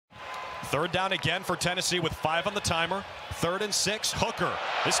Third down again for Tennessee with 5 on the timer. 3rd and 6, Hooker.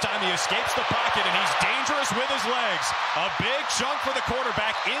 This time he escapes the pocket, and he's dangerous with his legs. A big chunk for the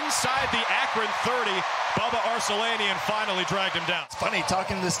quarterback inside the Akron 30. Bubba Arcelanian finally dragged him down. It's funny,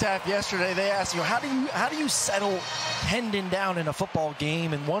 talking to the staff yesterday, they asked, how do you settle Hendon down in a football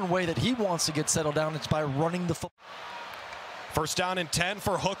game? And one way that he wants to get settled down is by running the football. First down and 10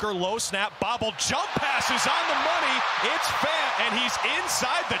 for Hooker. Low snap, bobble, jump passes on the money. It's Fant, and he's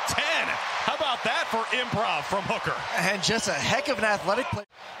inside the 10. How about that for improv from Hooker? And just a heck of an athletic play.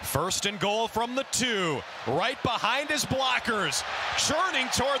 First and goal from the 2. Right behind his blockers. Churning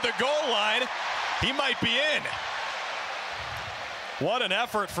toward the goal line. He might be in. What an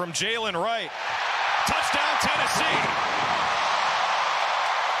effort from Jalen Wright. Touchdown, Tennessee.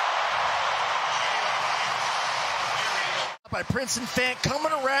 By Princeton Fant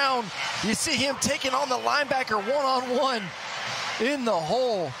coming around. You see him taking on the linebacker one-on-one in the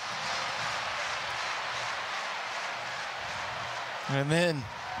hole. And then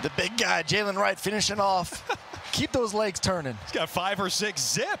the big guy, Jalen Wright, finishing off. Keep those legs turning. He's got 5 or 6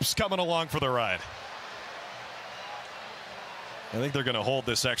 zips coming along for the ride. I think they're going to hold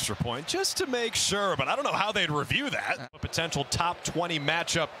this extra point just to make sure, but I don't know how they'd review that. A potential top 20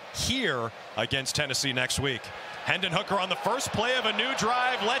 matchup here against Tennessee next week. Hendon Hooker on the first play of a new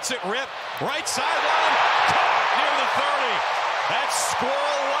drive, lets it rip. Right sideline, caught near the 30. That's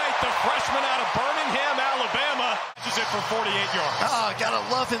Squirrel White, the freshman out of Birmingham, Alabama. Is it for 48 yards. Oh, gotta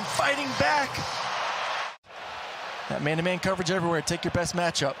love him fighting back. That man-to-man coverage everywhere. Take your best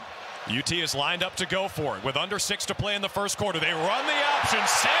matchup. UT is lined up to go for it with under 6 to play in the first quarter. They run the option.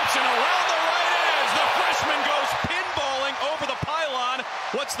 Sampson around the right edge. The freshman goes pinballing over the pylon.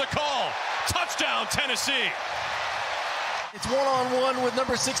 What's the call? Touchdown, Tennessee. It's one-on-one with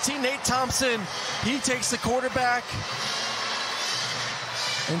number 16, Nate Thompson. He takes the quarterback.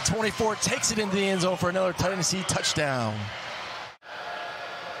 And 24 takes it into the end zone for another Tennessee touchdown.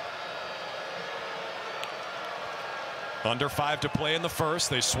 Under 5 to play in the first.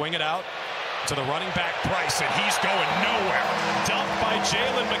 They swing it out to the running back Price, and he's going nowhere. Dumped by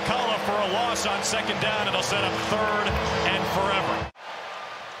Jalen McCullough for a loss on 2nd down. It'll set up 3rd and forever.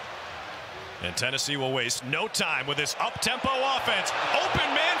 And Tennessee will waste no time with this up-tempo offense. Open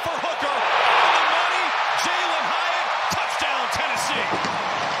man for Hooker. On the money, Jalen Hyatt. Touchdown, Tennessee.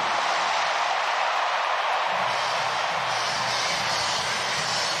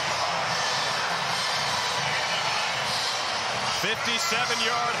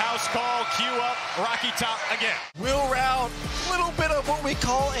 57-yard house call. Cue up. Rocky Top again. Wheel route. Little bit of what we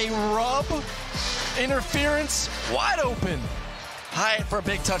call a rub. Interference. Wide open. Hyatt for a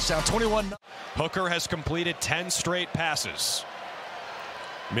big touchdown. 21. Hooker has completed 10 straight passes.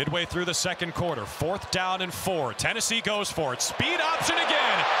 Midway through the second quarter. 4th down and 4. Tennessee goes for it. Speed option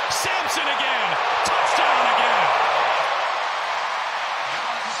again. Sampson again. Touchdown again.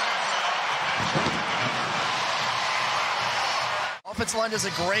 Offensive line does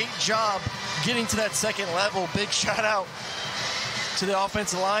a great job getting to that second level. Big shout out to the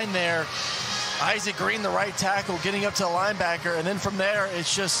offensive line there. Isaac Green, the right tackle, getting up to the linebacker. And then from there,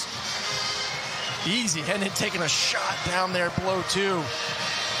 it's just easy. And then taking a shot down there below 2.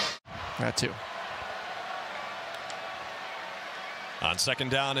 That 2. On 2nd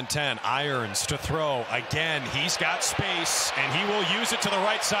down and 10, Irons to throw. Again, he's got space, and he will use it to the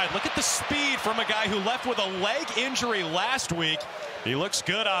right side. Look at the speed from a guy who left with a leg injury last week. He looks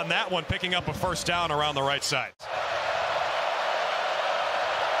good on that one, picking up a 1st down around the right side.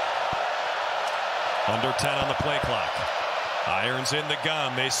 Under 10 on the play clock. Irons in the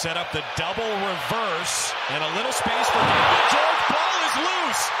gun. They set up the double reverse, and a little space for George. Ball is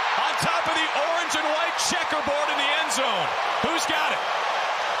loose on top of the orange and white checkerboard in the end zone. Who's got it?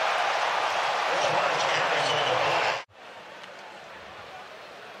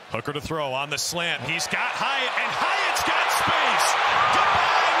 Hooker to throw on the slant. He's got Hyatt, and Hyatt's got space.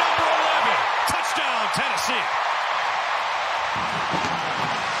 Goodbye, number 11. Touchdown, Tennessee.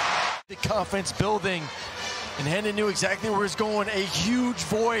 The confidence building, and Hendon knew exactly where he's going. A huge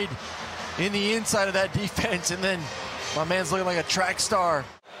void in the inside of that defense, and then my man's looking like a track star.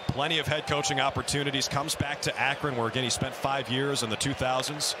 Plenty of head coaching opportunities. Comes back to Akron, where again he spent 5 years in the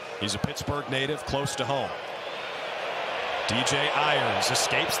 2000s. He's a Pittsburgh native, close to home. DJ Irons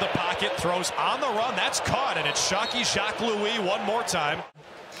escapes the pocket, throws on the run. That's caught, and it's Shocky Jacques Louis one more time.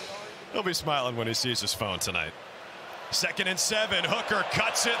 He'll be smiling when he sees his phone tonight. 2nd and 7. Hooker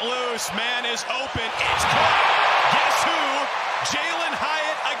cuts it loose. Man is open. It's caught. Guess who? Jalen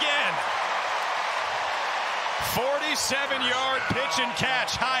Hyatt again. 47-yard pitch and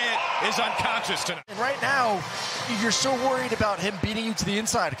catch. Hyatt is unconscious tonight. And right now, you're so worried about him beating you to the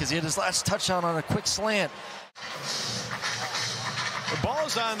inside because he had his last touchdown on a quick slant. The ball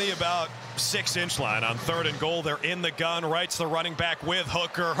is on the about 6-inch line on 3rd and goal. They're in the gun. Wright's the running back with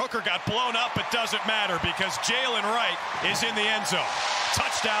Hooker. Hooker got blown up, but doesn't matter because Jalen Wright is in the end zone.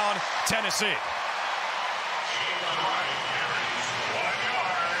 Touchdown, Tennessee.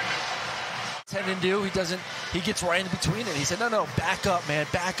 And do he gets right in between it. He said, no, back up, man,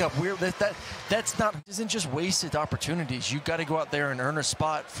 back up. That's not isn't just wasted opportunities. You got to go out there and earn a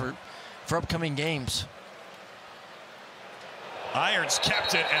spot for upcoming games. Irons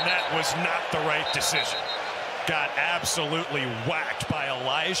kept it, and that was not the right decision. Got absolutely whacked by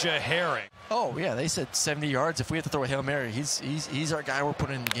Elijah Herring. Oh yeah, they said 70 yards. If we have to throw a Hail Mary, he's our guy we're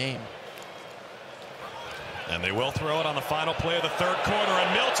putting in the game. And they will throw it on the final play of the 3rd quarter,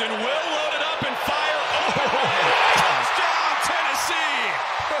 and Milton will load it up and fire. Oh, touchdown, Tennessee!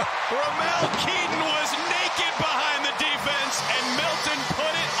 Ramel Keaton was naked behind the defense, and Milton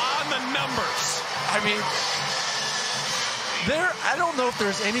put it on the numbers. I mean, I don't know if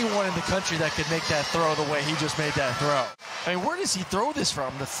there's anyone in the country that could make that throw the way he just made that throw. I mean, where does he throw this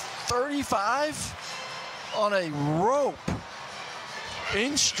from? The 35 on a rope.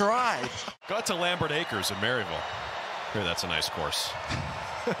 In stride. Got to Lambert Acres in Maryville. Here, that's a nice course.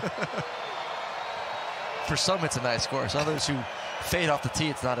 For some, it's a nice course. Others who fade off the tee,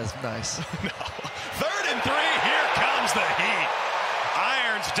 it's not as nice. No. 3rd and 3. Here comes the heat.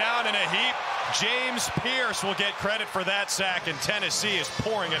 Irons down in a heap. James Pierce will get credit for that sack, and Tennessee is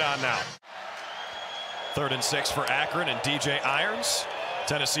pouring it on now. 3rd and 6 for Akron and DJ Irons.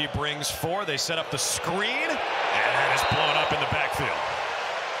 Tennessee brings 4. They set up the screen, and that is blown up in the backfield.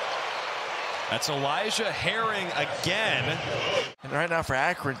 That's Elijah Herring again. And right now for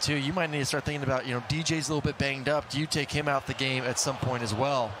Akron, too, you might need to start thinking about, DJ's a little bit banged up. Do you take him out the game at some point as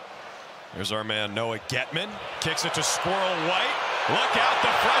well? Here's our man Noah Getman. Kicks it to Squirrel White. Look out,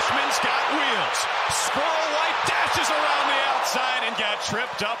 the freshman's got wheels. Squirrel White dashes around the outside and got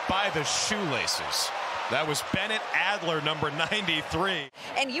tripped up by the shoelaces. That was Bennett Adler, number 93.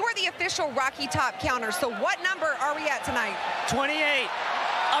 And you are the official Rocky Top counter. So what number are we at tonight? 28.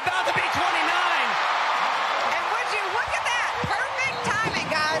 About to be 29. And would you look at that? Perfect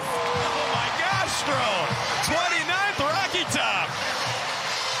timing, guys. Oh, my gosh, Stro. 29th Rocky Top.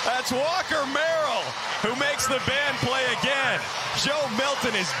 That's Walker Merrill, who makes the band play again. Joe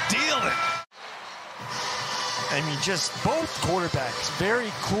Milton is dealing. I mean, just both quarterbacks,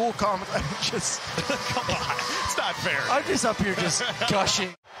 very cool comment. Come on, it's not fair. I'm just up here just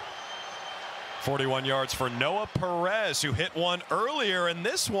gushing. 41 yards for Noah Perez, who hit one earlier, and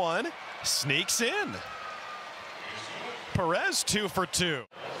this one sneaks in. Perez 2 for 2.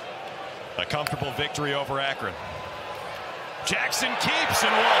 A comfortable victory over Akron. Jackson keeps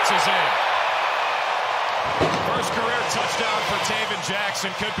and waltzes in. First career touchdown for Taven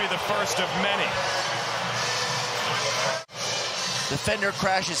Jackson, could be the first of many. Defender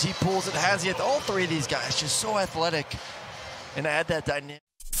crashes, he pulls it, has it. All 3 of these guys just so athletic and add that dynamic.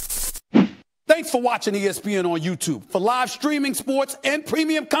 Thanks for watching ESPN on YouTube. For live streaming, sports, and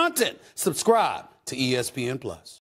premium content, subscribe to ESPN+.